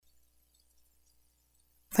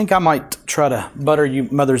I think I might try to butter you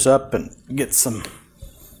mothers up and get some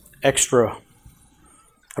extra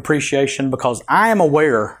appreciation, because I am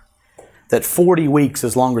aware that 40 weeks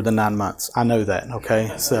is longer than 9 months. I know that,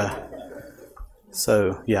 okay?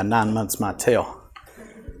 So yeah, 9 months might tell.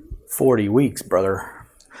 40 weeks, brother.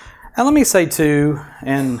 And let me say too,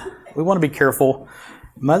 and we want to be careful,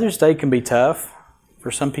 Mother's Day can be tough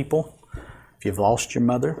for some people. If you've lost your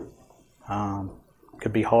mother, it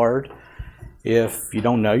could be hard. If you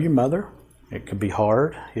don't know your mother, it could be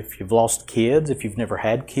hard. If you've lost kids, if you've never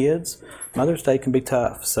had kids, Mother's Day can be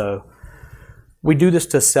tough. So we do this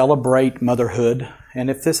to celebrate motherhood.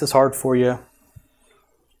 And if this is hard for you,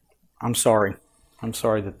 I'm sorry. I'm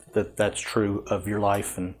sorry that that's true of your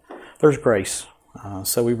life. And there's grace.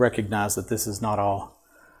 So we recognize that this is not all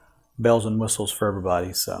bells and whistles for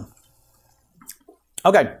everybody. So,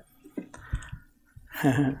 okay.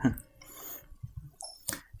 It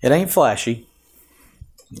ain't flashy.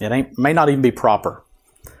 It may not even be proper.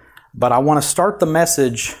 But I want to start the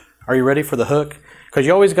message. Are you ready for the hook? Because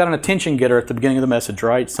you always got an attention getter at the beginning of the message,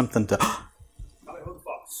 right? Something to...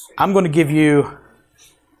 I'm going to give you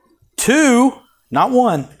 2, not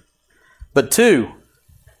 1, but 2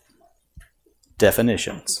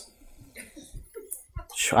 definitions.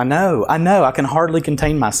 I know. I can hardly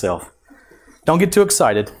contain myself. Don't get too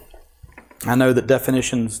excited. I know that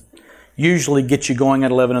definitions usually get you going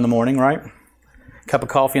at 11 in the morning, right? Cup of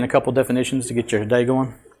coffee and a couple definitions to get your day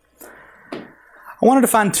going. I wanted to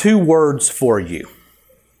find 2 words for you.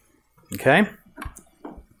 Okay?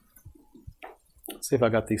 Let's see if I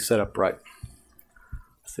got these set up right.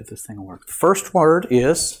 Let's see if this thing will work. The first word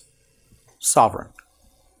is sovereign.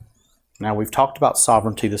 Now, we've talked about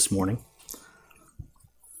sovereignty this morning.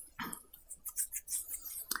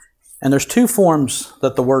 And there's 2 forms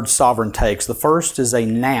that the word sovereign takes. The first is a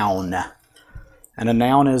noun. And a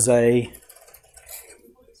noun is a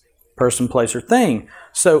person, place, or thing.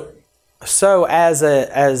 So as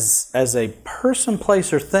a person,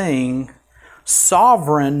 place, or thing,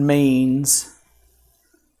 sovereign means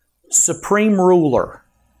supreme ruler,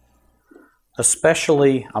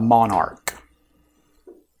 especially a monarch.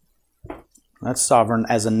 That's sovereign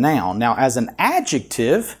as a noun. Now, as an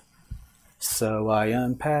adjective, so I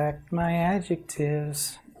unpacked my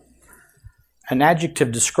adjectives. An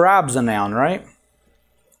adjective describes a noun, right?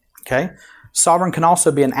 Okay. Sovereign can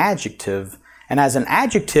also be an adjective. And as an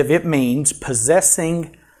adjective, it means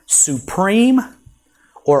possessing supreme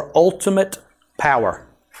or ultimate power.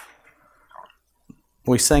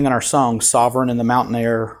 We sing in our song, sovereign in the mountain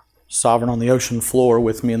air, sovereign on the ocean floor,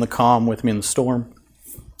 with me in the calm, with me in the storm.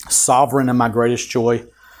 Sovereign in my greatest joy,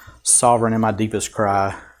 sovereign in my deepest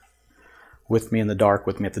cry, with me in the dark,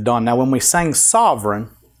 with me at the dawn. Now, when we sang sovereign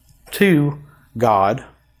to God,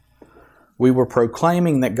 we were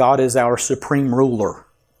proclaiming that God is our supreme ruler.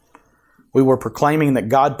 We were proclaiming that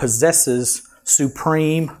God possesses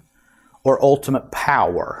supreme or ultimate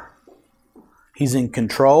power. He's in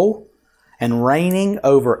control and reigning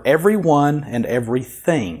over everyone and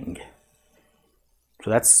everything. So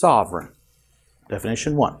that's sovereign.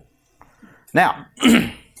 Definition 1. Now,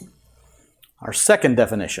 our second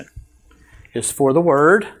definition is for the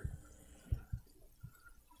word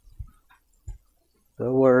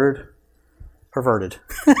perverted.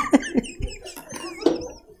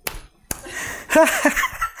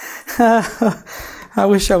 I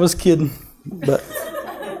wish I was kidding, but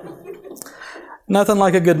nothing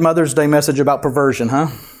like a good Mother's Day message about perversion, huh?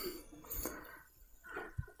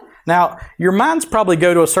 Now, your minds probably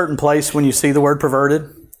go to a certain place when you see the word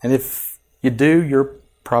perverted, and if you do, you're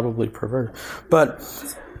probably perverted. But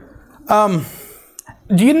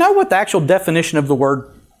do you know what the actual definition of the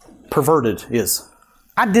word perverted is?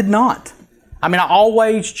 I did not. I mean, I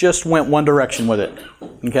always just went one direction with it.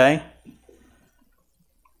 Okay?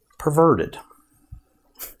 Perverted.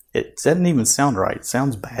 It doesn't even sound right. It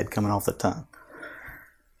sounds bad coming off the tongue.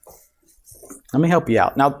 Let me help you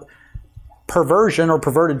out. Now, perversion or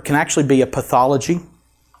perverted can actually be a pathology.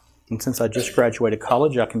 And since I just graduated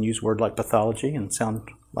college, I can use a word like pathology and sound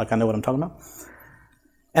like I know what I'm talking about.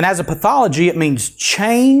 And as a pathology, it means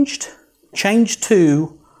changed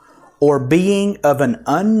to, or being of an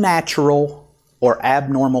unnatural or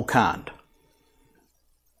abnormal kind.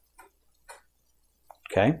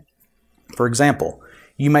 Okay? For example,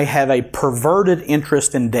 you may have a perverted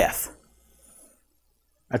interest in death.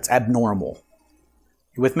 That's abnormal.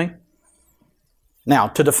 You with me? Now,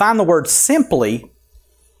 to define the word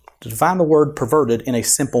perverted in a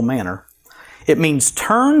simple manner, it means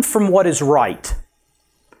turned from what is right,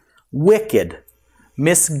 wicked,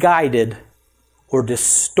 misguided, or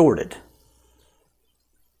distorted.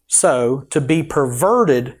 So, to be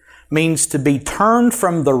perverted means to be turned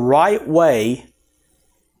from the right way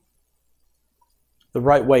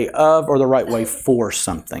of or the right way for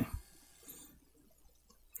something.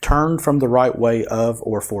 Turned from the right way of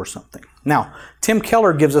or for something. Now, Tim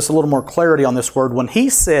Keller gives us a little more clarity on this word when he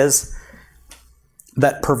says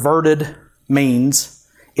that perverted means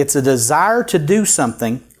it's a desire to do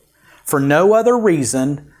something for no other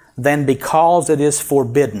reason than because it is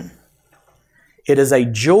forbidden. It is a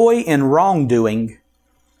joy in wrongdoing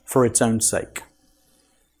for its own sake.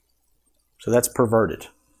 So that's perverted.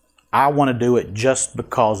 I want to do it just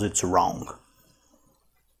because it's wrong.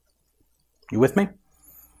 You with me?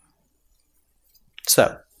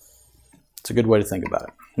 So, it's a good way to think about it.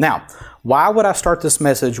 Now, why would I start this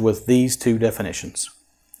message with these two definitions?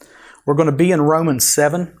 We're going to be in Romans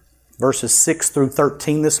 7, verses 6 through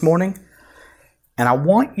 13 this morning. And I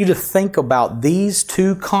want you to think about these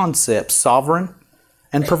two concepts, sovereign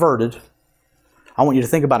and perverted. I want you to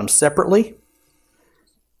think about them separately.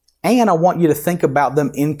 And I want you to think about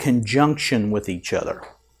them in conjunction with each other.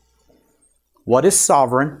 What is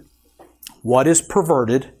sovereign? What is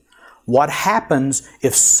perverted? What happens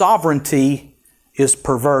if sovereignty is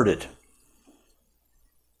perverted?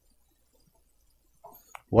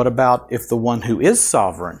 What about if the one who is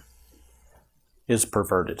sovereign is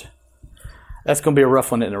perverted? That's going to be a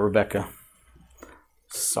rough one, isn't it, Rebecca?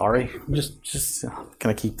 Sorry. Just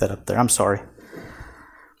can I keep that up there? I'm sorry.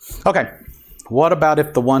 Okay. What about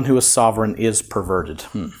if the one who is sovereign is perverted?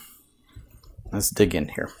 Let's dig in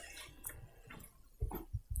here.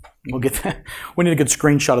 We'll get that. We need a good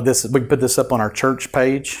screenshot of this. We can put this up on our church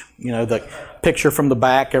page. You know, the picture from the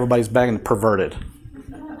back, everybody's back and perverted.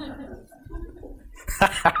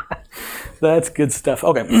 That's good stuff.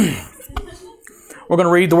 Okay. We're going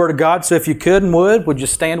to read the Word of God. So if you could and would you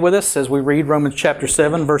stand with us as we read Romans chapter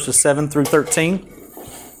 7, verses 7 through 13?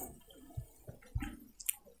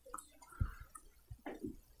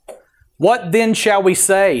 What then shall we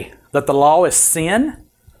say? That the law is sin?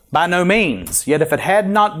 By no means. Yet if it had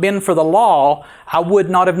not been for the law, I would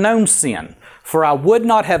not have known sin. For I would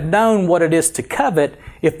not have known what it is to covet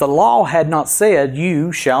if the law had not said,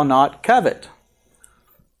 you shall not covet.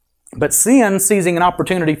 But sin, seizing an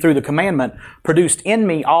opportunity through the commandment, produced in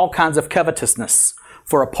me all kinds of covetousness.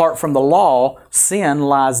 For apart from the law, sin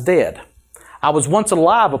lies dead. I was once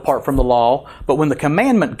alive apart from the law, but when the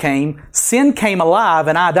commandment came, sin came alive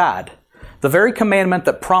and I died. The very commandment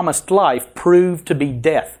that promised life proved to be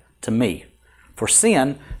death to me. For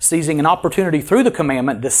sin, seizing an opportunity through the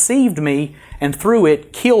commandment, deceived me and through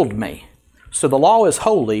it killed me. So the law is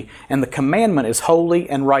holy, and the commandment is holy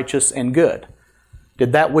and righteous and good.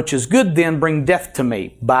 Did that which is good then bring death to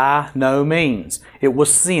me? By no means. It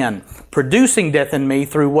was sin, producing death in me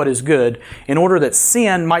through what is good, in order that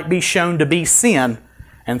sin might be shown to be sin,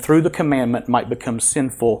 and through the commandment might become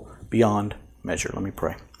sinful beyond measure. Let me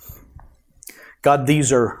pray. God,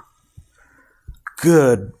 these are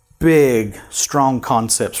good, big, strong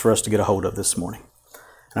concepts for us to get a hold of this morning.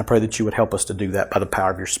 And I pray that you would help us to do that by the power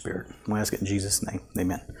of your Spirit. We ask it in Jesus' name.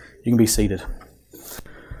 Amen. You can be seated.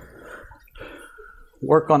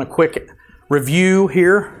 Work on a quick review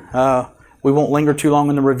here. We won't linger too long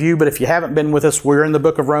in the review, but if you haven't been with us, we're in the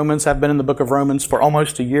book of Romans. I've been in the book of Romans for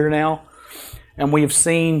almost a year now. And we've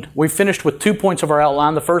finished with 2 points of our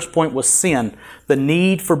outline. The first point was sin, the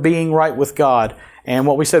need for being right with God. And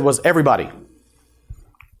what we said was everybody,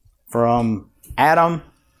 from Adam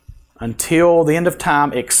until the end of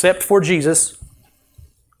time, except for Jesus,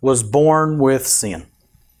 was born with sin.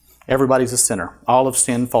 Everybody's a sinner. All of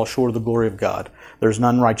sin falls short of the glory of God. There's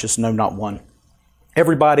none righteous, no, not one.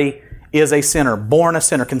 Everybody is a sinner, born a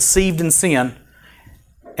sinner, conceived in sin.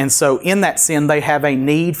 And so in that sin, they have a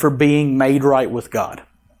need for being made right with God.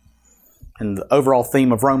 And the overall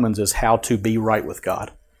theme of Romans is how to be right with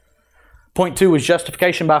God. Point 2 is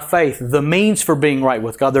justification by faith, the means for being right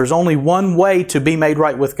with God. There's only one way to be made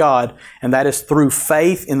right with God, and that is through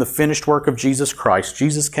faith in the finished work of Jesus Christ.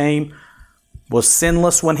 Jesus came, was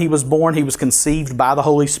sinless when He was born. He was conceived by the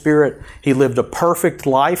Holy Spirit. He lived a perfect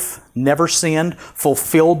life, never sinned,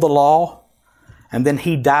 fulfilled the law, and then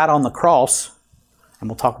He died on the cross. And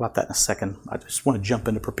we'll talk about that in a second. I just want to jump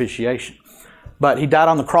into propitiation. But He died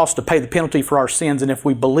on the cross to pay the penalty for our sins. And if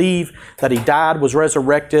we believe that He died, was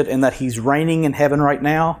resurrected, and that He's reigning in heaven right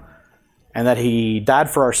now, and that He died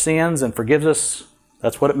for our sins and forgives us,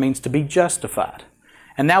 that's what it means to be justified.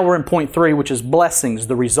 And now we're in point 3, which is blessings,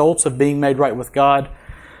 the results of being made right with God.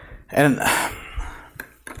 And I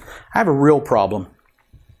have a real problem.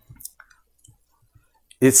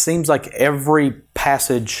 It seems like every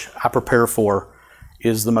passage I prepare for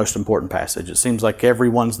is the most important passage. It seems like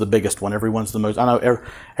everyone's the biggest one. Everyone's the most. I know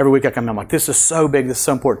every week I come in, I'm like, this is so big, this is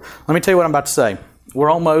so important. Let me tell you what I'm about to say. We're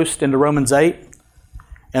almost into Romans 8,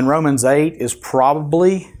 and Romans 8 is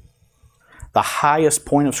probably the highest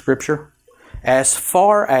point of Scripture as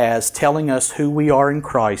far as telling us who we are in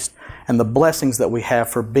Christ and the blessings that we have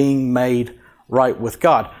for being made right with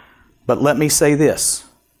God. But let me say this.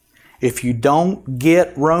 If you don't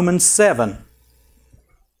get Romans 7,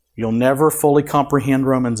 you'll never fully comprehend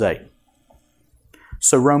Romans 8.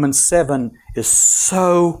 So Romans 7 is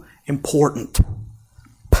so important.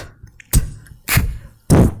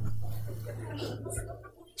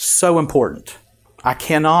 So important. I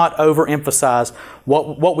cannot overemphasize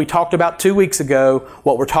what we talked about 2 weeks ago,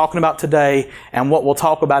 what we're talking about today, and what we'll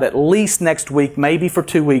talk about at least next week, maybe for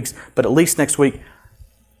 2 weeks, but at least next week.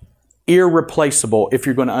 Irreplaceable if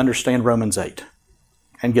you're going to understand Romans 8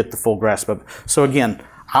 and get the full grasp of it. So again,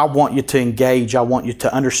 I want you to engage. I want you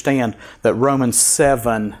to understand that Romans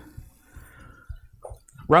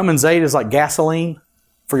 8 is like gasoline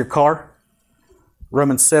for your car.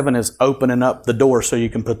 Romans 7 is opening up the door so you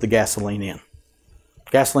can put the gasoline in.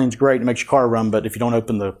 Gasoline's great. It makes your car run, but if you don't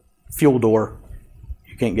open the fuel door,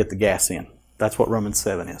 you can't get the gas in. That's what Romans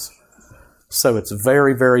 7 is. So it's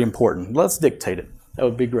very, very important. Let's dictate it. That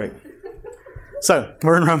would be great. So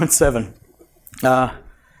we're in Romans 7.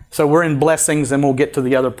 So we're in blessings, and we'll get to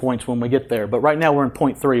the other points when we get there. But right now we're in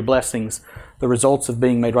point 3, blessings, the results of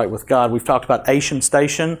being made right with God. We've talked about Asian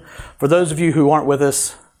station. For those of you who aren't with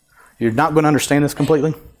us, you're not going to understand this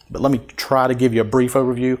completely, but let me try to give you a brief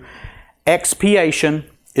overview. Expiation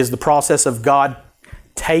is the process of God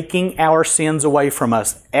taking our sins away from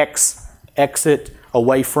us. Exit,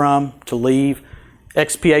 away from, to leave.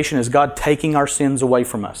 Expiation is God taking our sins away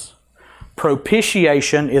from us.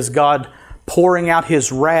 Propitiation is God pouring out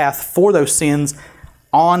His wrath for those sins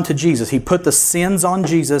onto Jesus. He put the sins on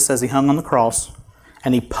Jesus as He hung on the cross,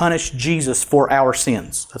 and He punished Jesus for our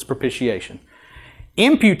sins. That's propitiation.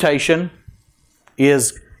 Imputation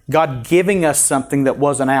is God giving us something that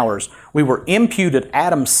wasn't ours. We were imputed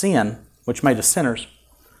Adam's sin, which made us sinners,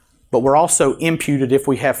 but we're also imputed, if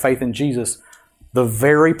we have faith in Jesus, the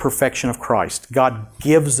very perfection of Christ. God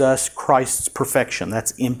gives us Christ's perfection.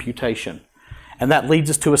 That's imputation. And that leads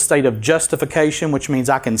us to a state of justification, which means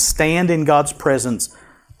I can stand in God's presence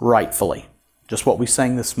rightfully. Just what we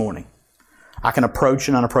sang this morning. I can approach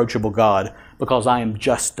an unapproachable God because I am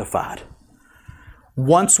justified.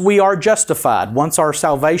 Once we are justified, once our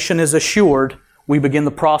salvation is assured, we begin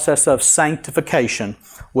the process of sanctification,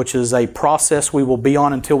 which is a process we will be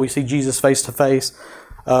on until we see Jesus face to face,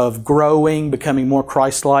 of growing, becoming more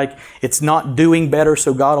Christ-like. It's not doing better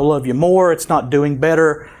so God will love you more. It's not doing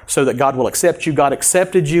better so that God will accept you. God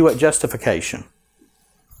accepted you at justification.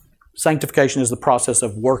 Sanctification is the process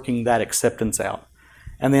of working that acceptance out.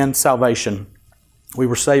 And then salvation. We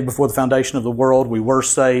were saved before the foundation of the world. We were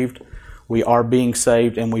saved. We are being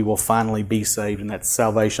saved, and we will finally be saved, and that's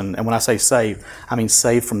salvation. And when I say saved, I mean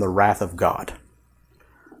saved from the wrath of God.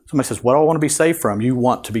 Somebody says, what do I want to be saved from? You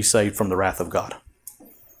want to be saved from the wrath of God,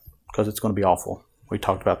 because it's going to be awful. We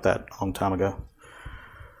talked about that a long time ago.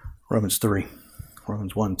 Romans 3.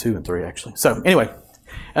 Romans 1, 2, and 3, actually. So, anyway,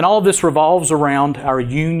 and all of this revolves around our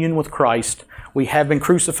union with Christ. We have been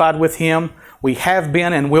crucified with Him. We have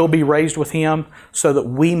been and will be raised with Him so that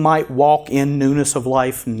we might walk in newness of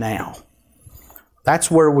life now.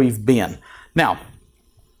 That's where we've been. Now,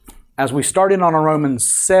 as we started on Romans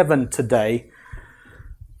 7 today,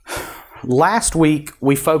 last week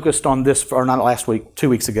we focused on this, or not last week, 2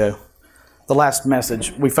 weeks ago, the last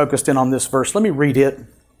message, we focused in on this verse. Let me read it,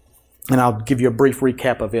 and I'll give you a brief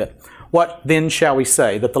recap of it. What then shall we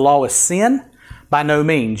say? That the law is sin? By no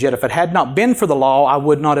means. Yet if it had not been for the law, I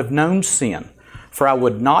would not have known sin. For I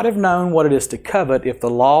would not have known what it is to covet if the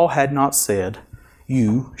law had not said,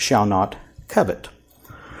 you shall not covet.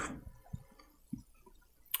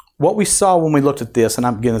 What we saw when we looked at this, and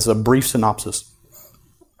again, this is a brief synopsis,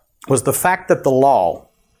 was the fact that the law,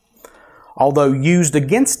 although used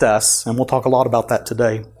against us, and we'll talk a lot about that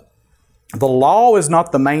today, the law is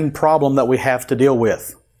not the main problem that we have to deal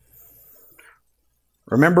with.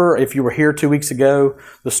 Remember, if you were here 2 weeks ago,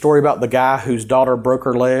 the story about the guy whose daughter broke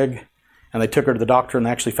her leg, and they took her to the doctor and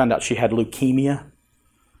they actually found out she had leukemia?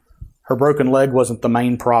 Her broken leg wasn't the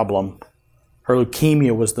main problem. Her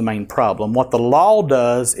leukemia was the main problem. What the law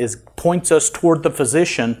does is points us toward the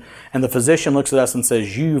physician, and the physician looks at us and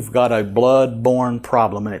says, you've got a blood-borne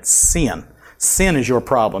problem, and it's sin. Sin is your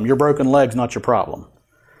problem. Your broken leg's not your problem.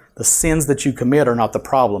 The sins that you commit are not the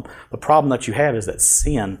problem. The problem that you have is that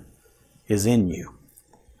sin is in you.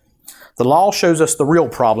 The law shows us the real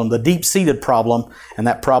problem, the deep-seated problem, and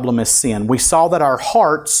that problem is sin. We saw that our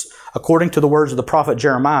hearts, according to the words of the prophet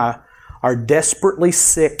Jeremiah, are desperately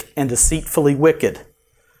sick and deceitfully wicked.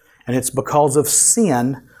 And it's because of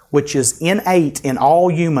sin, which is innate in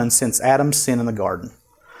all humans since Adam's sin in the garden.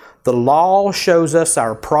 The law shows us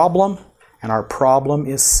our problem, and our problem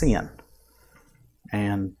is sin.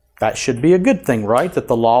 And that should be a good thing, right? That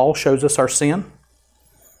the law shows us our sin?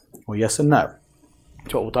 Well, yes and no.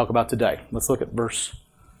 That's what we'll talk about today. Let's look at verse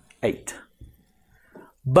 8.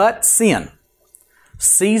 But sin,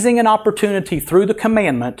 seizing an opportunity through the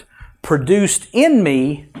commandment, produced in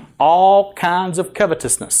me all kinds of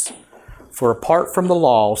covetousness. For apart from the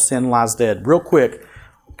law, sin lies dead. Real quick,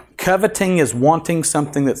 coveting is wanting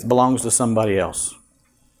something that belongs to somebody else.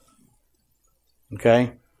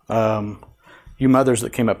 Okay? You mothers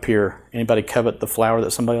that came up here, anybody covet the flower that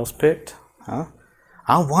somebody else picked? Huh?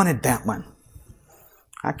 I wanted that one.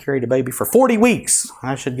 I carried a baby for 40 weeks.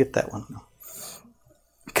 I should get that one.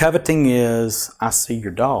 Coveting is, I see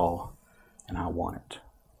your doll and I want it.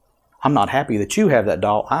 I'm not happy that you have that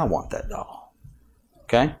doll. I want that doll.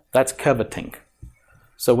 Okay? That's coveting.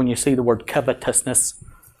 So when you see the word covetousness,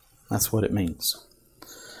 that's what it means.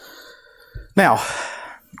 Now,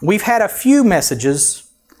 we've had a few messages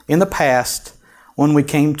in the past when we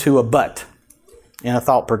came to a but in a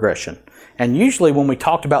thought progression. And usually when we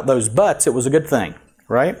talked about those buts, it was a good thing,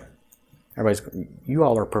 right? You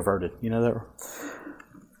all are perverted. You know that?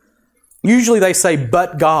 Usually they say,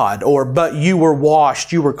 but God, or but you were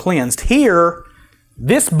washed, you were cleansed. Here,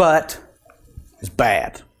 this but is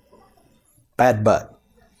bad. Bad but.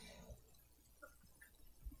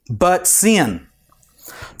 But sin.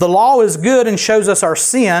 The law is good and shows us our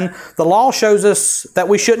sin. The law shows us that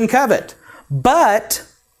we shouldn't covet. But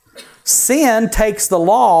sin takes the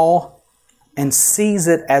law and sees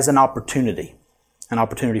it as an opportunity. An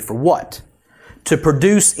opportunity for what? To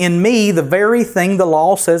produce in me the very thing the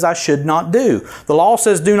law says I should not do. The law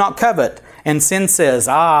says do not covet. And sin says,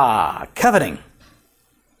 coveting.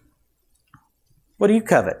 What do you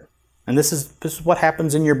covet? And this is what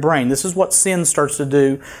happens in your brain. This is what sin starts to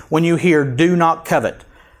do when you hear do not covet.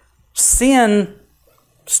 Sin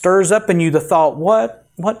stirs up in you the thought,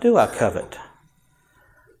 what do I covet?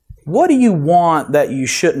 What do you want that you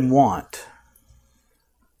shouldn't want?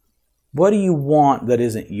 What do you want that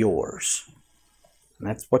isn't yours? And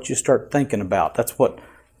that's what you start thinking about. That's what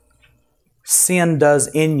sin does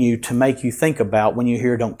in you to make you think about when you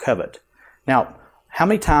hear don't covet. Now, how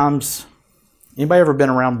many times, anybody ever been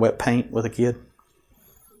around wet paint with a kid?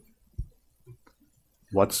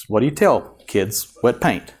 What do you tell kids? Wet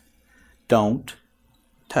paint. Don't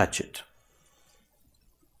touch it.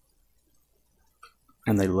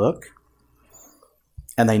 And they look,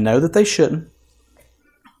 and they know that they shouldn't.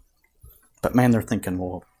 But man, they're thinking,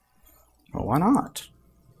 well, why not?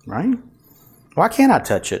 Right? Why can't I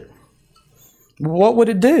touch it? What would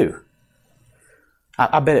it do?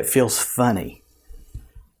 I bet it feels funny.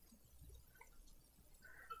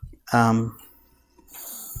 I've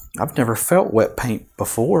never felt wet paint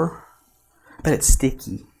before. I bet it's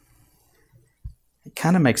sticky. It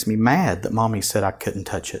kind of makes me mad that Mommy said I couldn't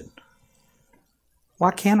touch it. Why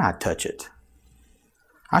can't I touch it?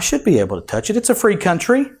 I should be able to touch it. It's a free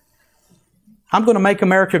country. I'm going to make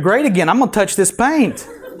America great again. I'm going to touch this paint.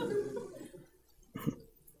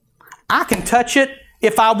 I can touch it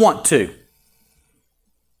if I want to.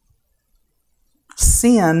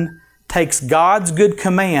 Sin takes God's good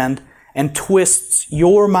command and twists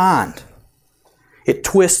your mind. It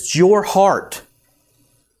twists your heart,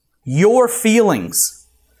 your feelings,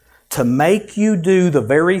 to make you do the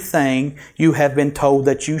very thing you have been told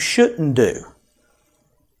that you shouldn't do.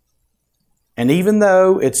 And even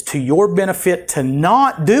though it's to your benefit to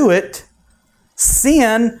not do it,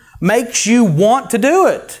 sin makes you want to do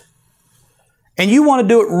it. And you want to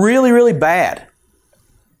do it really, really bad.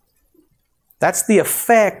 That's the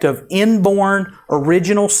effect of inborn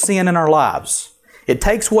original sin in our lives. It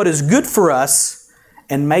takes what is good for us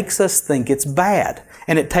and makes us think it's bad.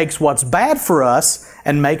 And it takes what's bad for us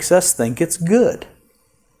and makes us think it's good.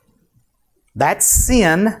 That's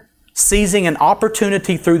sin seizing an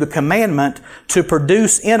opportunity through the commandment to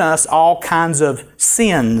produce in us all kinds of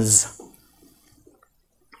sins.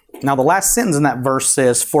 Now the last sentence in that verse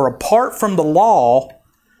says, for apart from the law,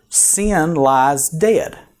 sin lies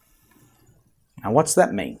dead. Now what's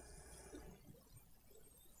that mean?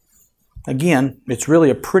 Again, it's really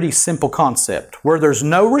a pretty simple concept. Where there's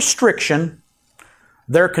no restriction,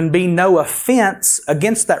 there can be no offense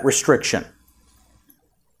against that restriction.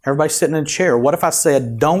 Everybody's sitting in a chair. What if I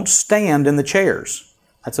said, don't stand in the chairs?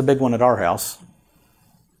 That's a big one at our house.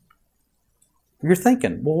 You're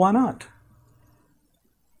thinking, well, why not?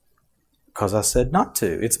 Because I said not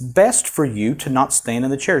to. It's best for you to not stand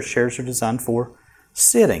in the chairs. Chairs are designed for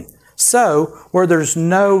sitting. So, where there's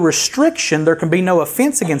no restriction, there can be no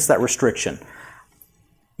offense against that restriction.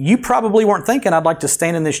 You probably weren't thinking, I'd like to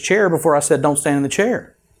stand in this chair before I said don't stand in the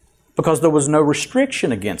chair, because there was no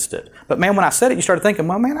restriction against it. But man, when I said it, you started thinking,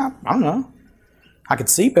 well, man, I don't know. I could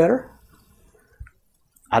see better.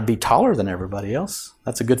 I'd be taller than everybody else.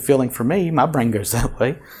 That's a good feeling for me. My brain goes that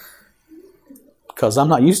way because I'm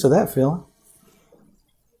not used to that feeling.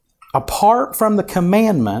 Apart from the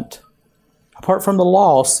commandment, apart from the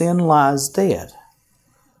law, sin lies dead.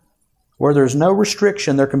 Where there's no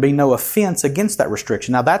restriction, there can be no offense against that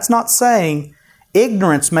restriction. Now, that's not saying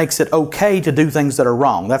ignorance makes it okay to do things that are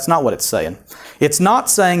wrong. That's not what it's saying. It's not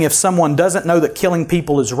saying if someone doesn't know that killing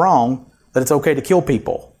people is wrong, that it's okay to kill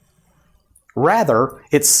people. Rather,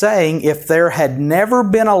 it's saying if there had never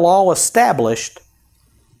been a law established,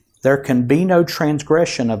 there can be no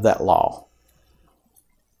transgression of that law.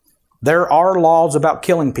 There are laws about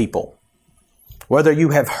killing people. Whether you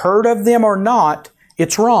have heard of them or not,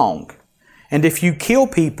 it's wrong. And if you kill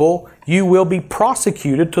people, you will be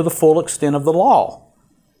prosecuted to the full extent of the law,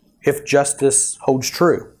 if justice holds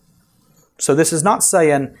true. So this is not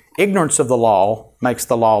saying ignorance of the law makes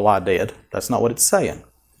the law lie dead. That's not what it's saying.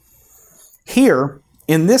 Here,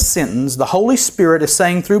 in this sentence, the Holy Spirit is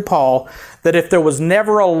saying through Paul that if there was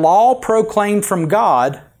never a law proclaimed from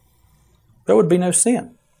God, there would be no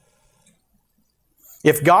sin.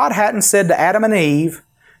 If God hadn't said to Adam and Eve,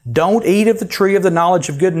 don't eat of the tree of the knowledge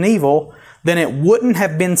of good and evil, then it wouldn't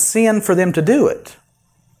have been sin for them to do it.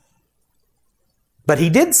 But He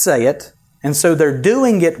did say it, and so their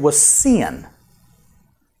doing it was sin.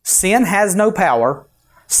 Sin has no power.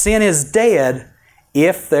 Sin is dead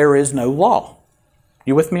if there is no law.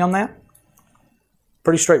 You with me on that?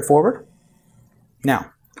 Pretty straightforward.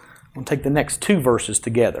 Now, I'm going to take the next two verses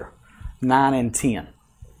together, 9 and 10.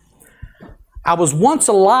 I was once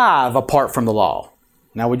alive apart from the law.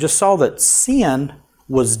 Now, we just saw that sin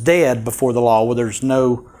was dead before the law. Where there's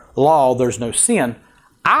no law, there's no sin.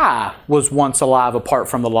 I was once alive apart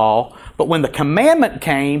from the law, but when the commandment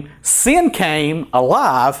came, sin came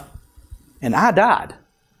alive, and I died.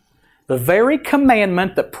 The very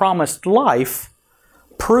commandment that promised life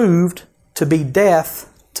proved to be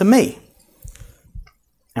death to me.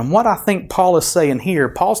 And what I think Paul is saying here,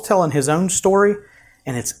 Paul's telling his own story,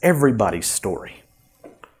 and it's everybody's story.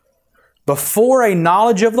 Before a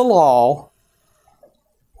knowledge of the law,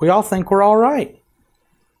 we all think we're all right.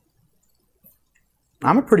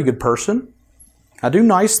 I'm a pretty good person. I do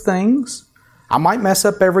nice things. I might mess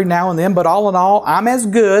up every now and then, but all in all, I'm as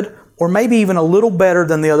good or maybe even a little better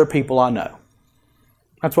than the other people I know.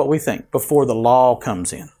 That's what we think before the law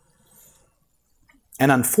comes in.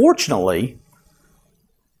 And unfortunately,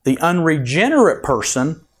 the unregenerate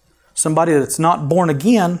person, somebody that's not born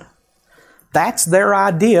again, that's their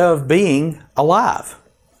idea of being alive.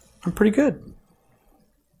 I'm pretty good.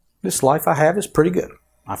 This life I have is pretty good.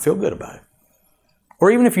 I feel good about it. Or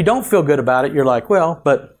even if you don't feel good about it, you're like, well,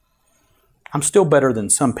 but I'm still better than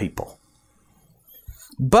some people.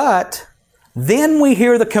 But then we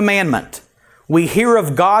hear the commandment. We hear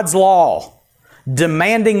of God's law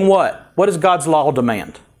demanding what? What does God's law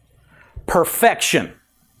demand? Perfection.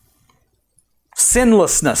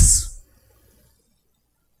 Sinlessness.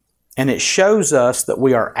 And it shows us that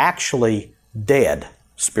we are actually dead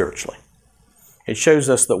spiritually. It shows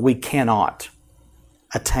us that we cannot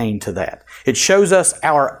attain to that. It shows us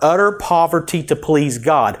our utter poverty to please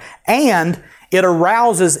God. And it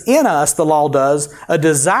arouses in us, the law does, a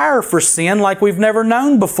desire for sin like we've never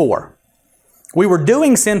known before. We were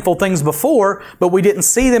doing sinful things before, but we didn't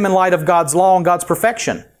see them in light of God's law and God's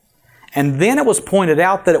perfection. And then it was pointed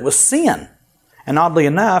out that it was sin. And oddly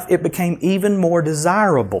enough, it became even more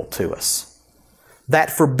desirable to us. That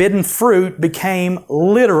forbidden fruit became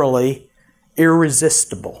literally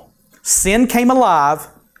irresistible. Sin came alive,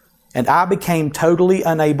 and I became totally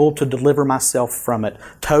unable to deliver myself from it,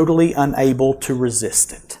 totally unable to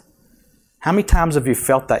resist it. How many times have you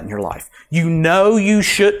felt that in your life? You know you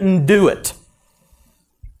shouldn't do it.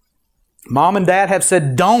 Mom and Dad have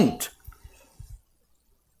said, don't.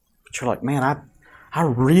 But you're like, man, I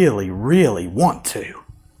really, really want to.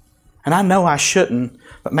 And I know I shouldn't,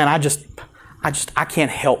 but man, I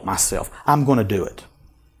can't help myself. I'm going to do it.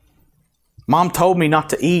 Mom told me not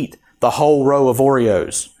to eat the whole row of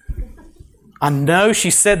Oreos. I know she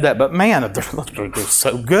said that, but man, they're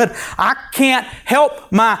so good. I can't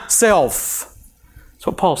help myself. That's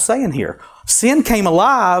what Paul's saying here. Sin came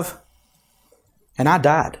alive, and I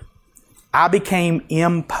died. I became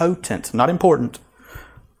impotent, not important.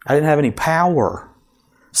 I didn't have any power.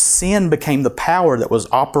 Sin became the power that was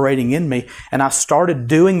operating in me, and I started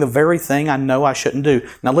doing the very thing I know I shouldn't do.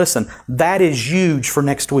 Now listen, that is huge for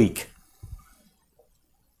next week.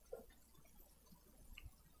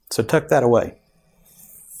 So tuck that away.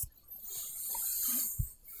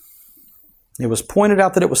 It was pointed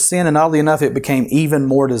out that it was sin, and oddly enough, it became even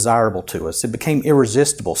more desirable to us. It became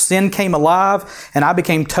irresistible. Sin came alive, and I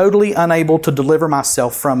became totally unable to deliver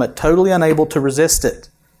myself from it, totally unable to resist it.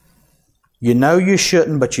 You know you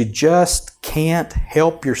shouldn't, but you just can't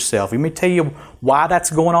help yourself. Let me tell you why that's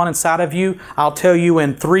going on inside of you. I'll tell you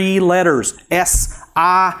in 3 letters.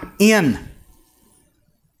 S-I-N.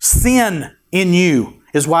 Sin in you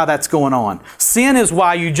is why that's going on. Sin is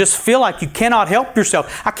why you just feel like you cannot help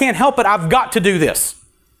yourself. I can't help it. I've got to do this.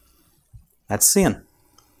 That's sin.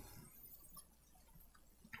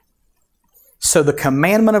 So the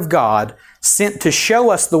commandment of God, sent to show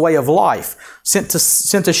us the way of life, sent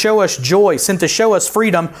to show us joy, sent to show us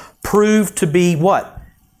freedom, proved to be what?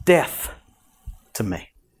 Death to me.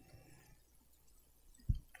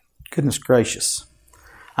 Goodness gracious.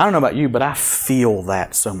 I don't know about you, but I feel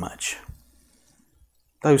that so much.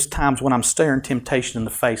 Those times when I'm staring temptation in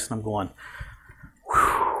the face and I'm going,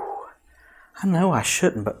 whew, I know I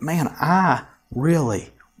shouldn't, but man, I really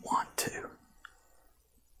want to.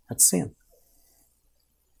 That's sin.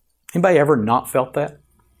 Anybody ever not felt that?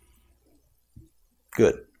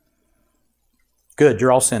 Good. Good.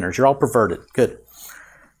 You're all sinners. You're all perverted. Good.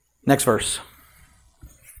 Next verse.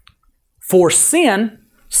 For sin,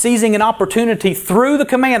 seizing an opportunity through the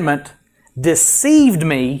commandment, deceived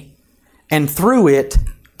me, and through it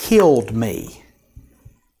killed me.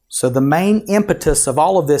 So the main impetus of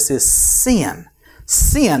all of this is sin.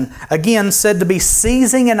 Sin, again, said to be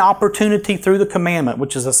seizing an opportunity through the commandment,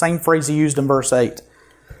 which is the same phrase he used in verse 8.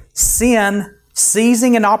 Sin,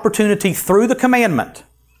 seizing an opportunity through the commandment.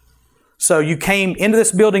 So you came into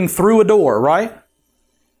this building through a door, right?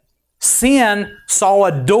 Sin saw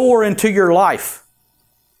a door into your life.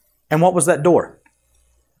 And what was that door?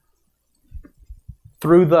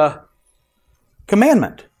 Through the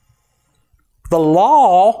commandment. The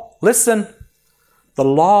law, listen, the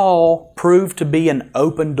law proved to be an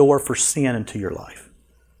open door for sin into your life.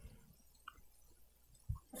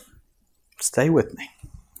 Stay with me.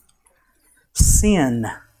 Sin,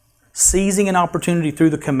 seizing an opportunity through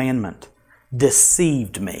the commandment,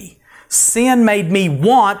 deceived me. Sin made me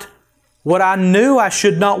want what I knew I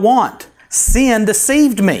should not want. Sin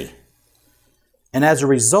deceived me. And as a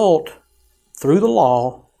result, through the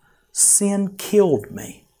law, sin killed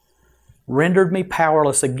me, rendered me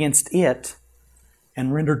powerless against it,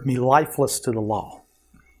 and rendered me lifeless to the law.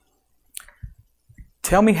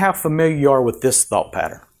 Tell me how familiar you are with this thought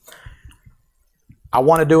pattern. I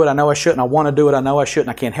want to do it, I know I shouldn't. I want to do it, I know I shouldn't.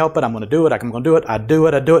 I can't help it, I'm going to do it, I'm going to do it, I do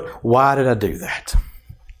it. Why did I do that?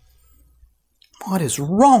 What is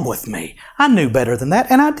wrong with me? I knew better than that,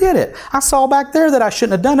 and I did it. I saw back there that I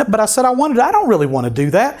shouldn't have done it, but I said I wanted it. I don't really want to do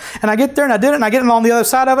that. And I get there and I did it, and I get on the other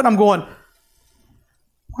side of it, and I'm going,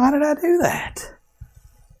 why did I do that?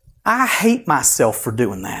 I hate myself for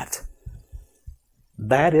doing that.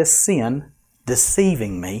 That is sin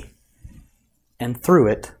deceiving me. And through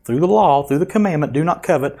it, through the law, through the commandment, do not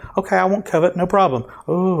covet. Okay, I won't covet, no problem.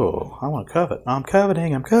 Oh, I want to covet. I'm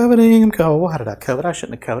coveting. Why did I covet? I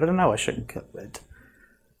shouldn't have coveted. I know I shouldn't covet.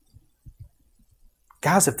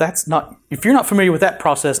 Guys, if you're not familiar with that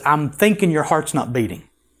process, I'm thinking your heart's not beating.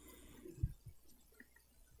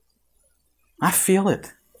 I feel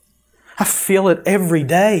it. I feel it every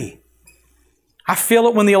day. I feel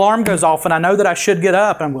it when the alarm goes off and I know that I should get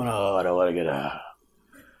up. I'm going, oh, I don't want to get up.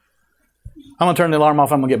 I'm going to turn the alarm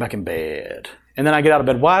off. I'm going to get back in bed. And then I get out of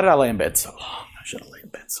bed. Why did I lay in bed so long? I shouldn't have laid in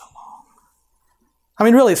bed so long. I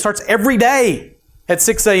mean, really, it starts every day at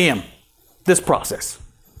 6 a.m., this process.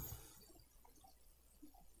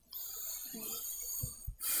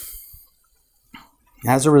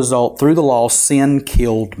 As a result, through the law, sin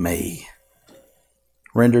killed me,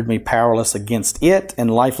 rendered me powerless against it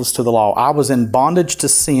and lifeless to the law. I was in bondage to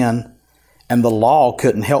sin, and the law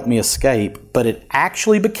couldn't help me escape, but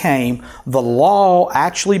the law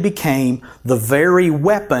actually became the very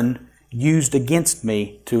weapon used against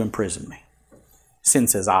me to imprison me. Sin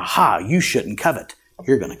says, aha, you shouldn't covet.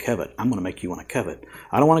 You're going to covet. I'm going to make you want to covet.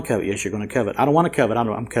 I don't want to covet. Yes, you're going to covet. I don't want to covet.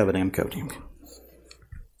 I'm coveting.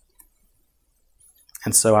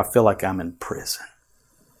 And so I feel like I'm in prison.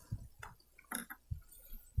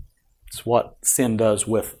 It's what sin does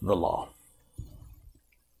with the law.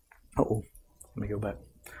 Let me go back.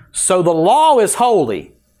 So the law is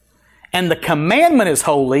holy, and the commandment is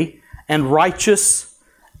holy and righteous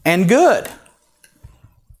and good.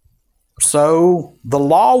 So the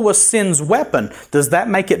law was sin's weapon. Does that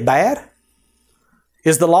make it bad?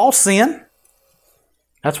 Is the law sin?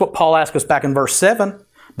 That's what Paul asked us back in verse 7.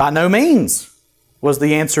 By no means was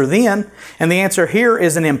the answer then. And the answer here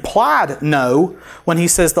is an implied no when he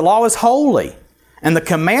says the law is holy and the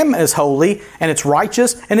commandment is holy and it's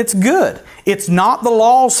righteous and it's good. It's not the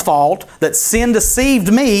law's fault that sin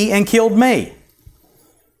deceived me and killed me.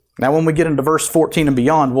 Now when we get into verse 14 and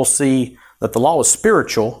beyond, we'll see that the law is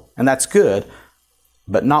spiritual and that's good,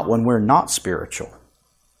 but not when we're not spiritual,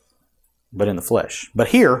 but in the flesh. But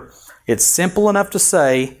here, it's simple enough to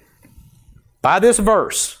say, by this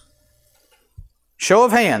verse, show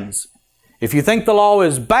of hands, if you think the law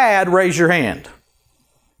is bad, raise your hand.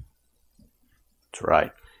 That's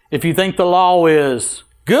right. If you think the law is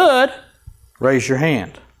good, raise your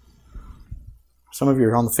hand. Some of you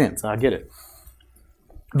are on the fence. I get it.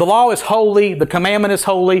 The law is holy, the commandment is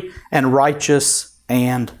holy, and righteous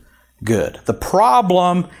and good. The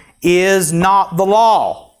problem is not the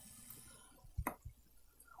law.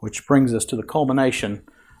 Which brings us to the culmination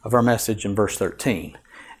of our message in verse 13.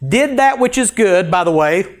 Did that which is good, by the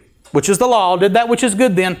way, which is the law, did that which is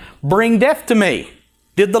good then bring death to me?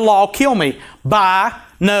 Did the law kill me? By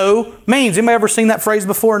no means. Anybody ever seen that phrase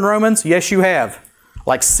before in Romans? Yes, you have.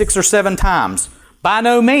 Like 6 or 7 times. By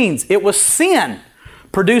no means. It was sin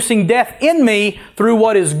producing death in me through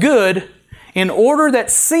what is good, in order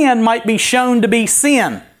that sin might be shown to be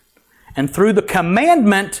sin, and through the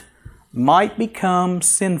commandment might become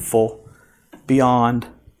sinful beyond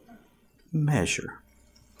measure.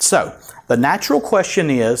 So, the natural question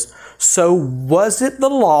is, so was it the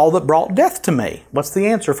law that brought death to me? What's the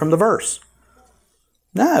answer from the verse?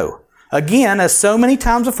 No. Again, as so many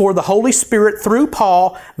times before, the Holy Spirit, through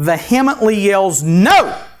Paul, vehemently yells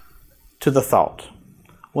no to the thought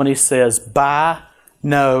when he says, by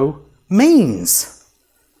no means.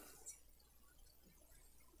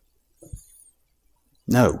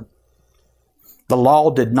 No. The law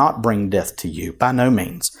did not bring death to you, by no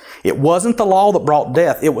means. It wasn't the law that brought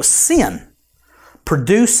death. It was sin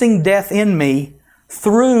producing death in me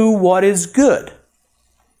through what is good.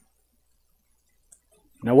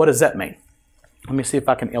 Now, what does that mean? Let me see if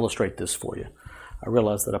I can illustrate this for you. I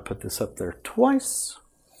realize that I put this up there twice,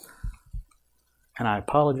 and I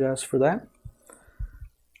apologize for that.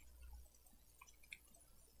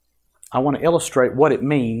 I want to illustrate what it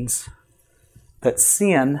means that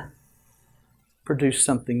sin produced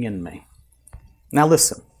something in me. Now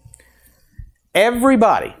listen.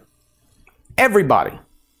 Everybody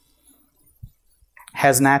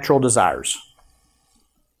has natural desires.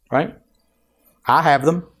 Right? I have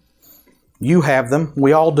them. You have them.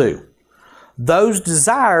 We all do. Those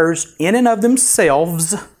desires in and of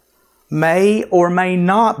themselves may or may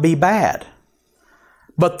not be bad.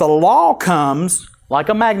 But the law comes like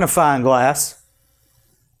a magnifying glass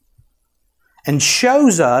and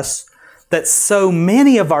shows us that so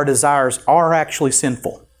many of our desires are actually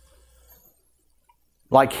sinful.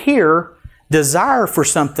 Like here, desire for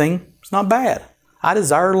something is not bad. I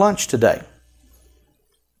desire lunch today.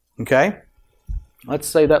 Okay? Let's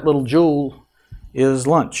say that little jewel is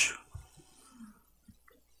lunch.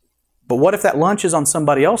 But what if that lunch is on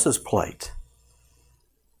somebody else's plate?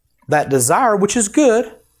 That desire, which is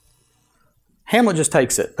good, Hamlet just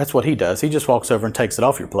takes it. That's what he does. He just walks over and takes it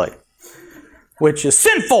off your plate. Which is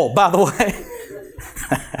sinful, by the way.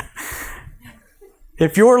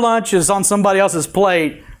 If your lunch is on somebody else's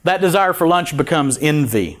plate, that desire for lunch becomes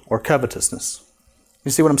envy or covetousness.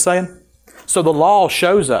 You see what I'm saying? So the law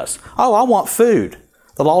shows us, oh, I want food.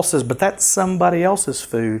 The law says, but that's somebody else's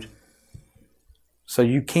food. So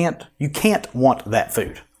you can't want that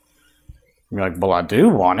food. You're like, well, I do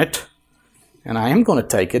want it. And I am going to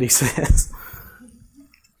take it, he says.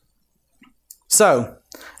 So,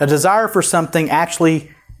 a desire for something actually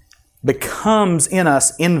becomes in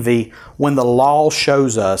us envy when the law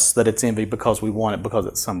shows us that it's envy because we want it because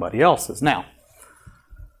it's somebody else's. Now,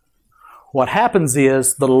 what happens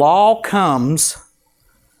is the law comes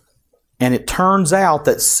and it turns out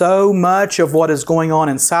that so much of what is going on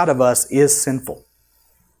inside of us is sinful.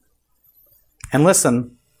 And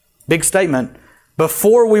listen, big statement,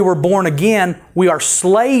 before we were born again, we are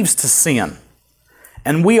slaves to sin.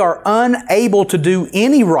 And we are unable to do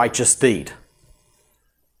any righteous deed.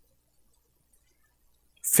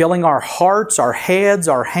 Filling our hearts, our heads,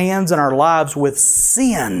 our hands, and our lives with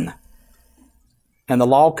sin. And the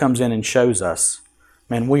law comes in and shows us,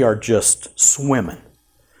 man, we are just swimming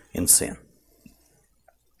in sin.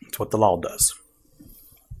 That's what the law does.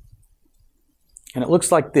 And it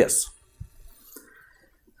looks like this.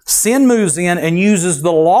 Sin moves in and uses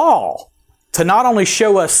the law to not only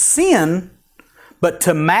show us sin, but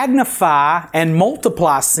to magnify and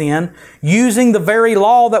multiply sin using the very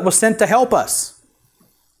law that was sent to help us.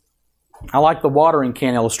 I like the watering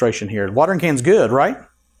can illustration here. The watering can's good, right?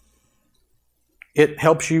 It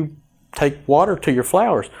helps you take water to your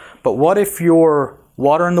flowers. But what if you're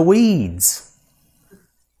watering the weeds?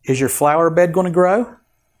 Is your flower bed going to grow?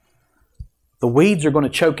 The weeds are going to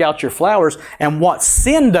choke out your flowers. And what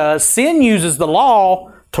sin does, sin uses the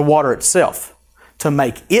law to water itself, to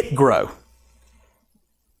make it grow.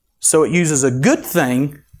 So it uses a good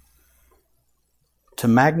thing to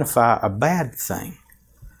magnify a bad thing.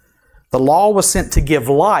 The law was sent to give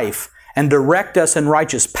life and direct us in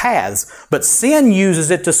righteous paths, but sin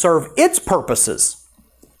uses it to serve its purposes.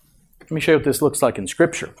 Let me show you what this looks like in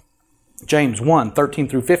Scripture. James 1, 13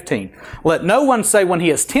 through 15. Let no one say when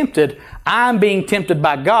he is tempted, I am being tempted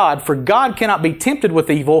by God, for God cannot be tempted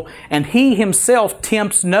with evil, and He Himself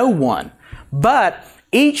tempts no one. But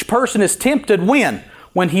each person is tempted when?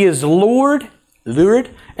 When he is lured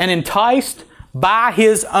and enticed by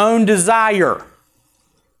his own desire.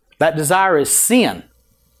 That desire is sin,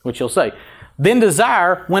 which he'll say. Then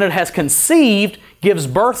desire, when it has conceived, gives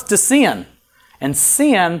birth to sin. And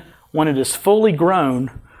sin, when it is fully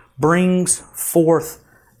grown, brings forth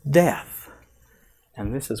death.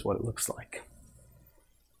 And this is what it looks like.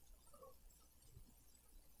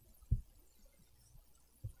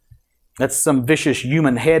 That's some vicious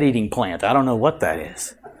human head-eating plant. I don't know what that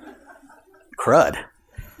is. Crud.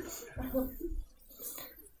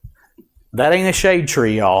 That ain't a shade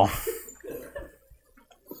tree, y'all.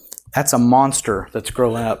 That's a monster that's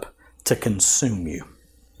growing up to consume you.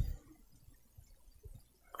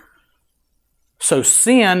 So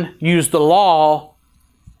sin used the law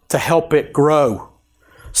to help it grow.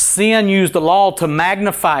 Sin used the law to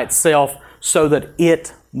magnify itself so that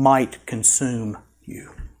it might consume you.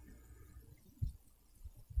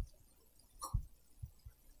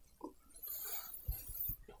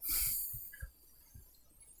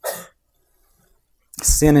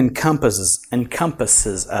 Sin encompasses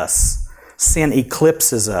us. Sin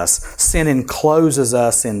eclipses us. Sin encloses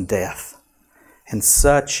us in death. And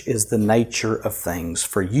such is the nature of things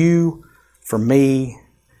for you, for me,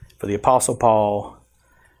 for the Apostle Paul,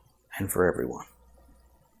 and for everyone.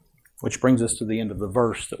 Which brings us to the end of the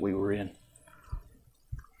verse that we were in.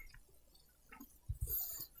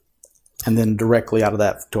 And then directly out of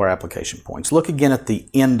that to our application points. Look again at the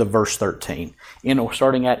end of verse 13,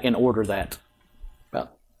 starting at in order that.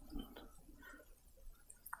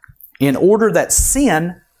 In order that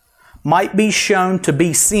sin might be shown to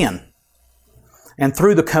be sin, and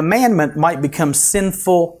through the commandment might become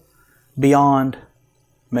sinful beyond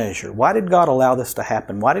measure. Why did God allow this to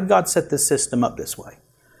happen? Why did God set this system up this way?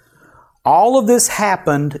 All of this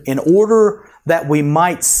happened in order that we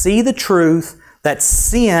might see the truth that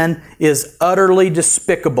sin is utterly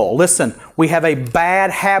despicable. Listen, we have a bad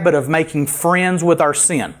habit of making friends with our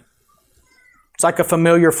sin. It's like a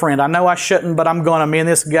familiar friend. I know I shouldn't, but I'm gonna. Me and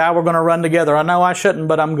this guy, we're gonna run together. I know I shouldn't,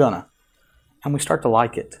 but I'm gonna. And we start to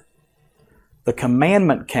like it. The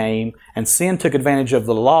commandment came, and sin took advantage of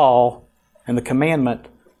the law and the commandment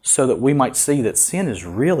so that we might see that sin is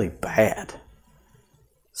really bad.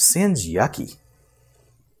 Sin's yucky.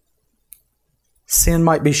 Sin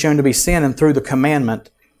might be shown to be sin, and through the commandment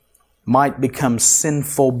might become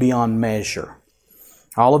sinful beyond measure.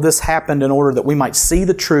 All of this happened in order that we might see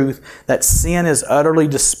the truth that sin is utterly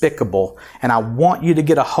despicable. And I want you to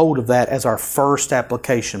get a hold of that as our first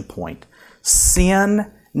application point.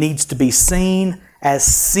 Sin needs to be seen as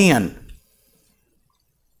sin.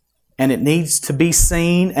 And it needs to be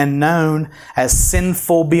seen and known as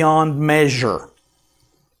sinful beyond measure.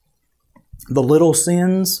 The little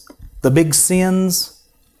sins, the big sins,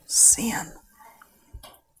 sin.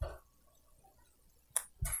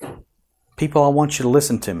 People, I want you to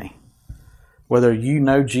listen to me. Whether you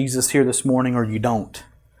know Jesus here this morning or you don't,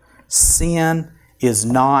 sin is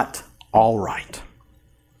not all right.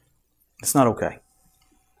 It's not okay.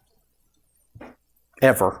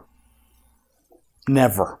 Ever.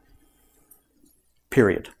 Never.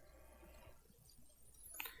 Period.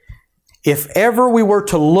 If ever we were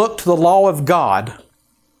to look to the law of God,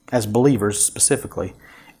 as believers specifically,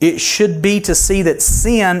 it should be to see that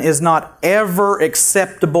sin is not ever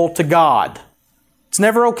acceptable to God. It's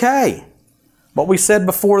never okay. What we said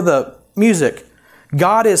before the music,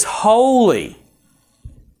 God is holy.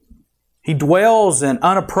 He dwells in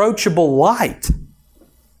unapproachable light.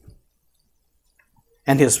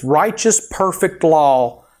 And His righteous, perfect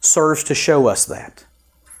law serves to show us that.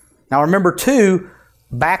 Now remember too,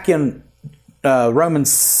 back in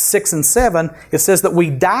Romans 6 and 7, it says that we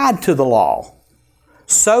died to the law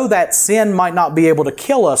so that sin might not be able to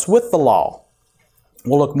kill us with the law.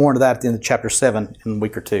 We'll look more into that at the end of chapter 7 in a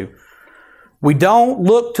week or two. We don't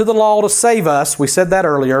look to the law to save us. We said that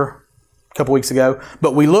earlier, a couple weeks ago.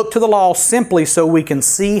 But we look to the law simply so we can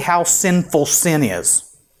see how sinful sin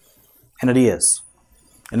is. And it is.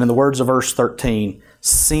 And in the words of verse 13,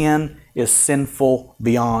 sin is sinful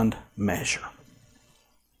beyond measure.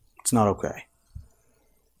 It's not okay.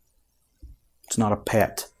 It's not a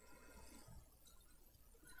pet.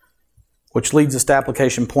 Which leads us to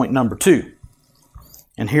application point number 2.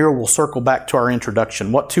 And here we'll circle back to our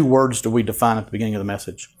introduction. What 2 words do we define at the beginning of the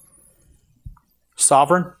message?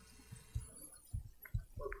 Sovereign.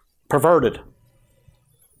 Perverted.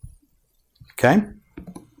 Okay?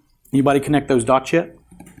 Anybody connect those dots yet?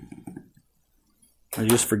 Or you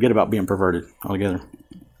just forget about being perverted altogether?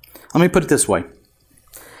 Let me put it this way.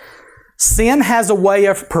 Sin has a way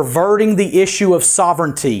of perverting the issue of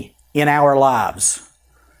sovereignty in our lives.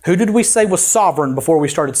 Who did we say was sovereign before we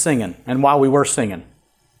started singing and while we were singing?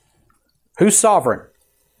 Who's sovereign?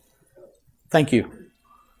 Thank you.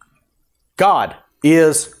 God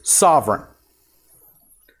is sovereign.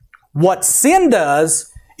 What sin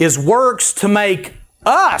does is works to make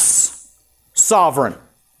us sovereign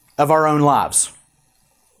of our own lives.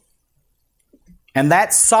 And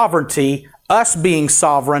that sovereignty, us being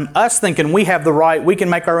sovereign, us thinking we have the right, we can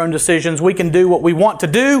make our own decisions, we can do what we want to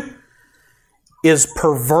do, is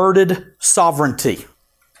perverted sovereignty.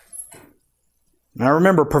 Now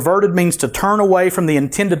remember, perverted means to turn away from the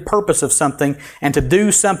intended purpose of something and to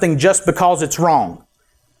do something just because it's wrong.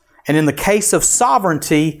 And in the case of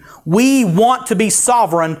sovereignty, we want to be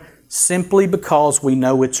sovereign simply because we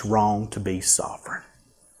know it's wrong to be sovereign.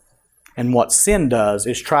 And what sin does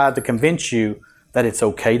is try to convince you that it's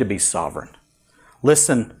okay to be sovereign.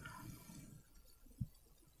 Listen,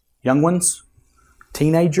 young ones,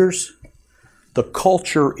 teenagers, the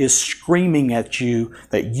culture is screaming at you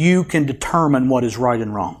that you can determine what is right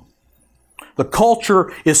and wrong. The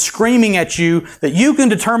culture is screaming at you that you can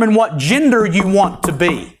determine what gender you want to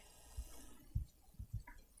be.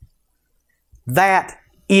 That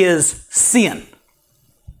is sin.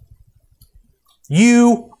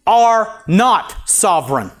 You are not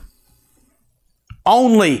sovereign.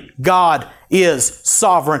 Only God is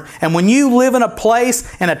sovereign. And when you live in a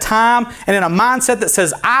place, in a time, and in a mindset that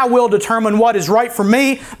says, I will determine what is right for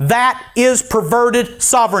me, that is perverted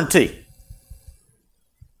sovereignty.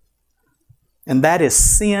 And that is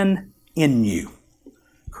sin in you,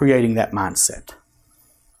 creating that mindset.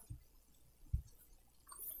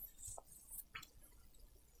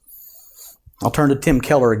 I'll turn to Tim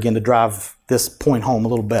Keller again to drive this point home a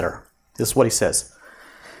little better. This is what he says.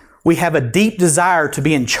 We have a deep desire to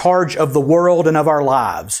be in charge of the world and of our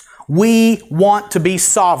lives. We want to be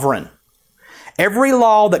sovereign. Every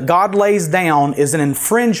law that God lays down is an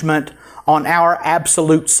infringement on our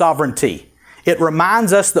absolute sovereignty. It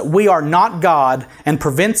reminds us that we are not God and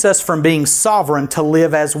prevents us from being sovereign to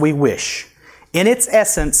live as we wish. In its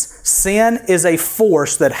essence, sin is a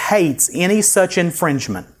force that hates any such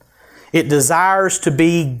infringement. It desires to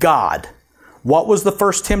be God. What was the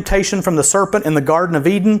first temptation from the serpent in the Garden of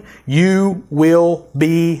Eden? You will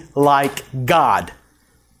be like God,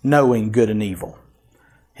 knowing good and evil.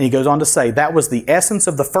 And he goes on to say, that was the essence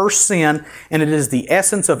of the first sin, and it is the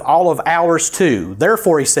essence of all of ours too.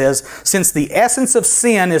 Therefore, he says, since the essence of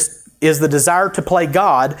sin is the desire to play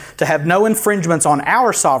God, to have no infringements on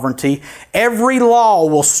our sovereignty, every law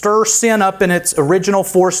will stir sin up in its original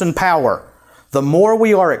force and power. The more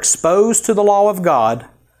we are exposed to the law of God,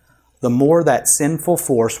 the more that sinful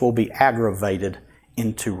force will be aggravated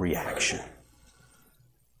into reaction.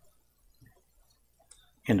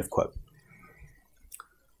 End of quote.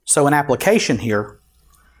 So an application here,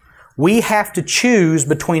 we have to choose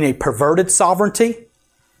between a perverted sovereignty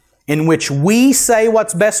in which we say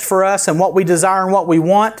what's best for us and what we desire and what we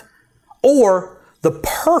want, or the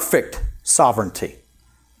perfect sovereignty.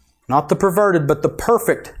 Not the perverted, but the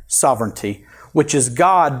perfect sovereignty, which is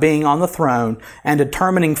God being on the throne and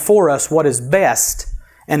determining for us what is best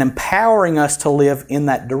and empowering us to live in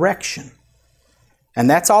that direction. And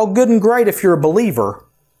that's all good and great if you're a believer,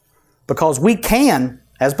 because we can,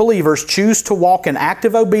 as believers, choose to walk in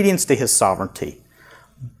active obedience to His sovereignty.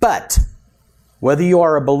 But whether you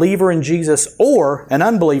are a believer in Jesus or an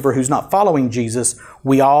unbeliever who's not following Jesus,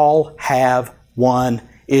 we all have one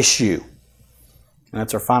issue. And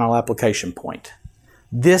that's our final application point.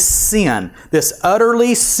 This sin, this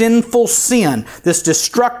utterly sinful sin, this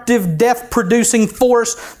destructive, death-producing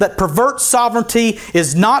force that perverts sovereignty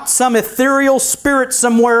is not some ethereal spirit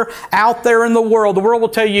somewhere out there in the world. The world will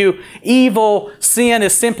tell you evil, sin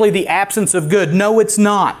is simply the absence of good. No, it's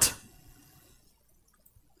not.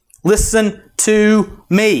 Listen to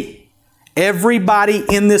me. everybody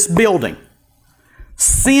in this building,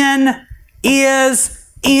 sin is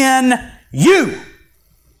in you.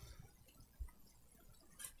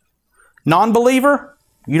 Non-believer,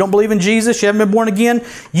 you don't believe in Jesus, you haven't been born again,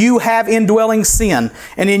 you have indwelling sin.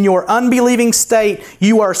 And in your unbelieving state,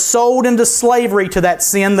 you are sold into slavery to that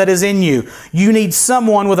sin that is in you. You need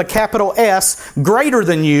someone with a capital S, greater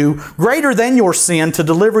than you, greater than your sin, to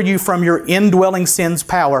deliver you from your indwelling sin's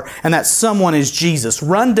power. And that someone is Jesus.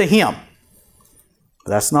 Run to Him.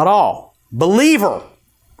 But that's not all. Believer,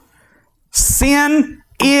 sin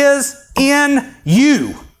is in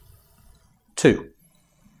you too.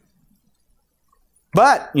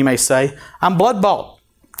 But, you may say, I'm blood-bought.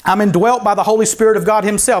 I'm indwelt by the Holy Spirit of God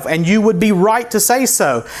Himself, and you would be right to say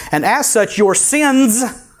so. And as such, your sins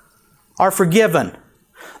are forgiven.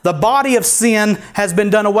 The body of sin has been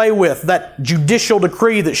done away with, that judicial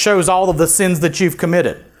decree that shows all of the sins that you've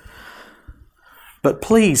committed. But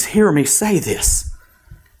please hear me say this.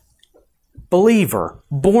 Believer,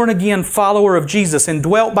 born-again follower of Jesus,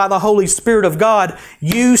 indwelt by the Holy Spirit of God,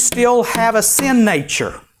 you still have a sin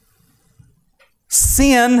nature.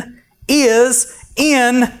 Sin is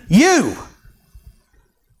in you.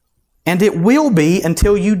 And it will be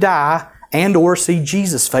until you die and or see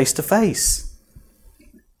Jesus face to face.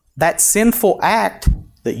 That sinful act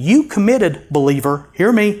that you committed, believer,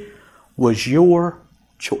 hear me, was your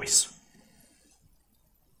choice.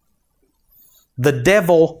 The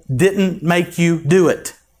devil didn't make you do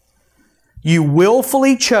it. You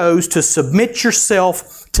willfully chose to submit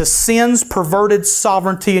yourself to sin's perverted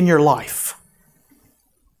sovereignty in your life.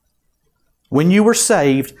 When you were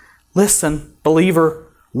saved, listen, believer,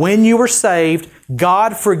 when you were saved,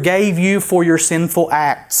 God forgave you for your sinful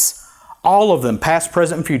acts. All of them, past,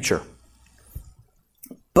 present, and future.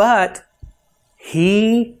 But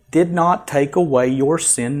He did not take away your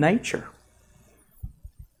sin nature.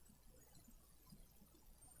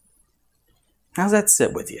 How does that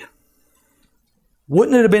sit with you?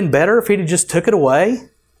 Wouldn't it have been better if He'd have just took it away?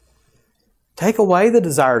 Take away the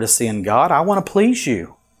desire to sin, God. I want to please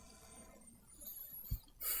You.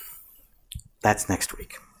 That's next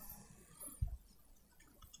week.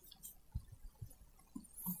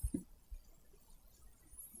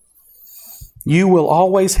 You will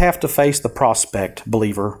always have to face the prospect,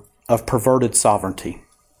 believer, of perverted sovereignty.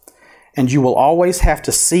 And you will always have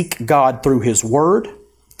to seek God through His Word,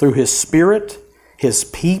 through His Spirit, His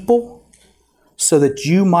people, so that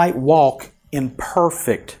you might walk in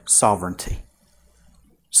perfect sovereignty.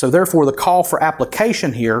 So therefore, the call for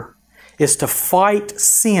application here is to fight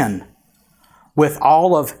sin with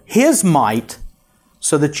all of His might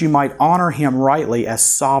so that you might honor Him rightly as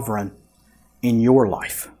sovereign in your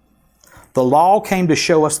life. The law came to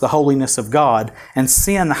show us the holiness of God, and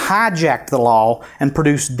sin hijacked the law and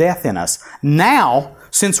produced death in us. Now,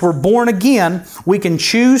 since we're born again, we can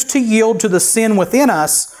choose to yield to the sin within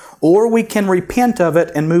us, or we can repent of it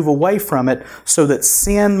and move away from it so that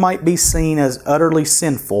sin might be seen as utterly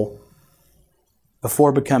sinful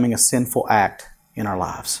before becoming a sinful act in our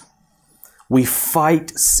lives. We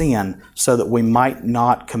fight sin so that we might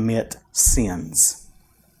not commit sins.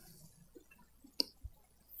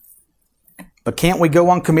 But can't we go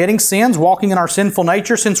on committing sins, walking in our sinful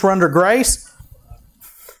nature since we're under grace?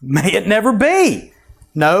 May it never be.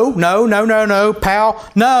 No,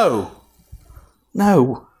 pal, no.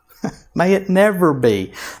 No. May it never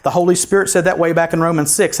be. The Holy Spirit said that way back in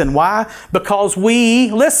Romans 6. And why? Because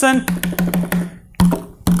we, listen,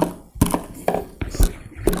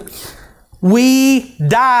 we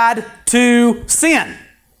died to sin.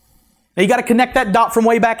 Now you got to connect that dot from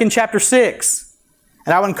way back in chapter 6.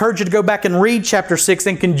 And I would encourage you to go back and read chapter 6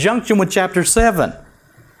 in conjunction with chapter 7.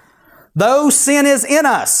 Though sin is in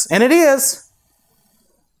us, and it is,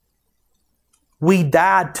 we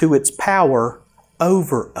died to its power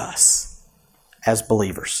over us as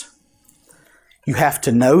believers. You have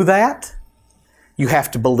to know that. You have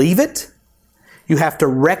to believe it. You have to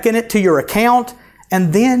reckon it to your account,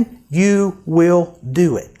 and then you will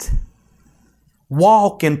do it.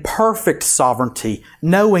 Walk in perfect sovereignty,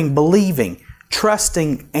 knowing, believing,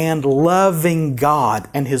 trusting, and loving God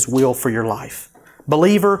and His will for your life.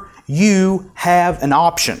 Believer, you have an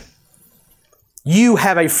option. You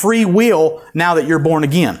have a free will now that you're born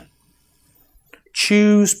again.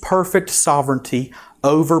 Choose perfect sovereignty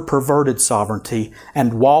over perverted sovereignty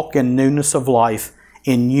and walk in newness of life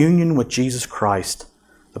in union with Jesus Christ,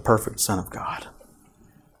 the perfect Son of God.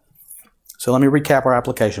 So let me recap our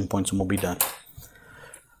application points and we'll be done.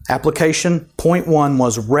 Application point 1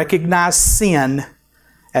 was recognize sin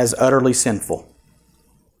as utterly sinful.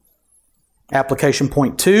 Application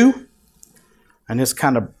point 2, and this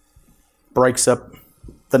kind of breaks up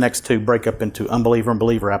the next two break up into unbeliever and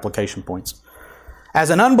believer application points. As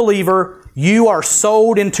an unbeliever, you are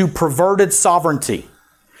sold into perverted sovereignty.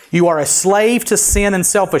 You are a slave to sin and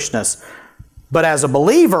selfishness. But as a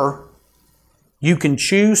believer, you can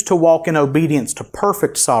choose to walk in obedience to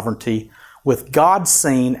perfect sovereignty with God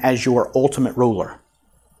seen as your ultimate ruler.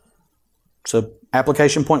 So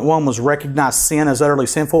application point 1 was recognize sin as utterly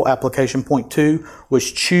sinful. Application point 2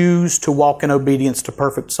 was choose to walk in obedience to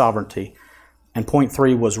perfect sovereignty. And point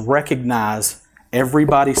 3 was recognize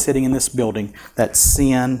everybody sitting in this building that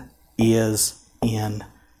sin is in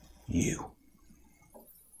you.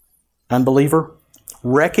 Unbeliever,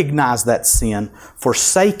 recognize that sin,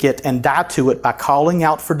 forsake it, and die to it by calling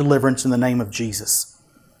out for deliverance in the name of Jesus.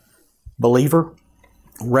 Believer,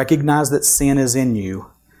 recognize that sin is in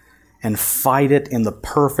you and fight it in the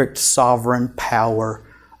perfect sovereign power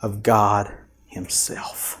of God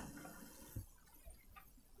Himself.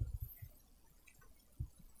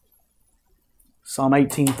 Psalm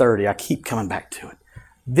 18:30, I keep coming back to it.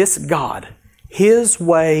 This God, His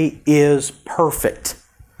way is perfect.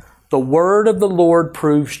 The word of the Lord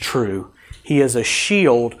proves true. He is a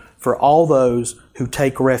shield for all those who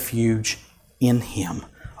take refuge in Him.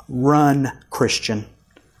 Run, Christian,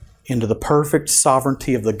 into the perfect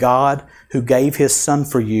sovereignty of the God who gave His Son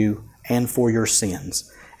for you and for your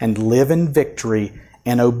sins, and live in victory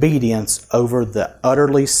and obedience over the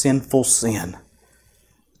utterly sinful sin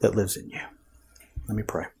that lives in you. Let me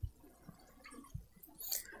pray.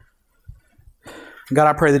 God,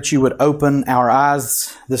 I pray that you would open our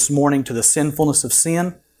eyes this morning to the sinfulness of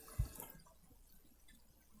sin.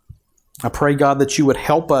 I pray, God, that you would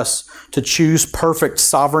help us to choose perfect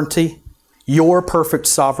sovereignty, your perfect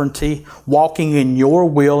sovereignty, walking in your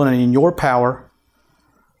will and in your power.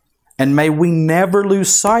 And may we never lose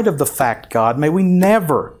sight of the fact, God, may we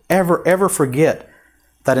never, ever, ever forget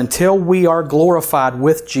that until we are glorified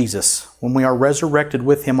with Jesus, when we are resurrected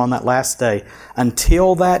with Him on that last day,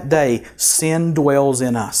 until that day, sin dwells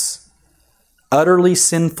in us. Utterly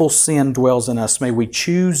sinful sin dwells in us. May we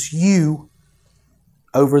choose you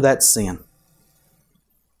over that sin.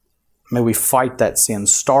 May we fight that sin,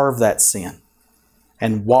 starve that sin,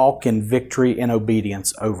 and walk in victory and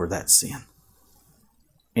obedience over that sin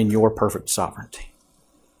in your perfect sovereignty.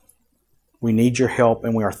 We need your help,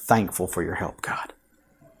 and we are thankful for your help, God.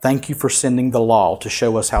 Thank you for sending the law to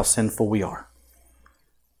show us how sinful we are.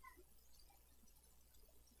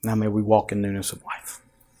 Now may we walk in newness of life.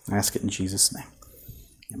 I ask it in Jesus' name.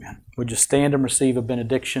 Amen. Would you stand and receive a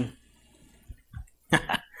benediction?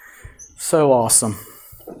 So awesome.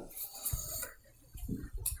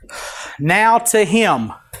 Now to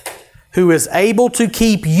Him who is able to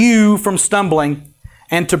keep you from stumbling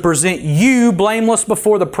and to present you blameless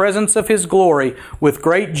before the presence of His glory with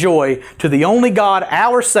great joy, to the only God,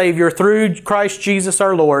 our Savior, through Christ Jesus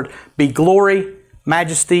our Lord, be glory,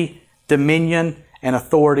 majesty, dominion, and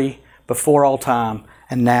authority before all time,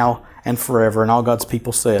 and now and forever. And all God's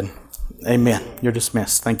people said, Amen. You're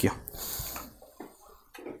dismissed. Thank you.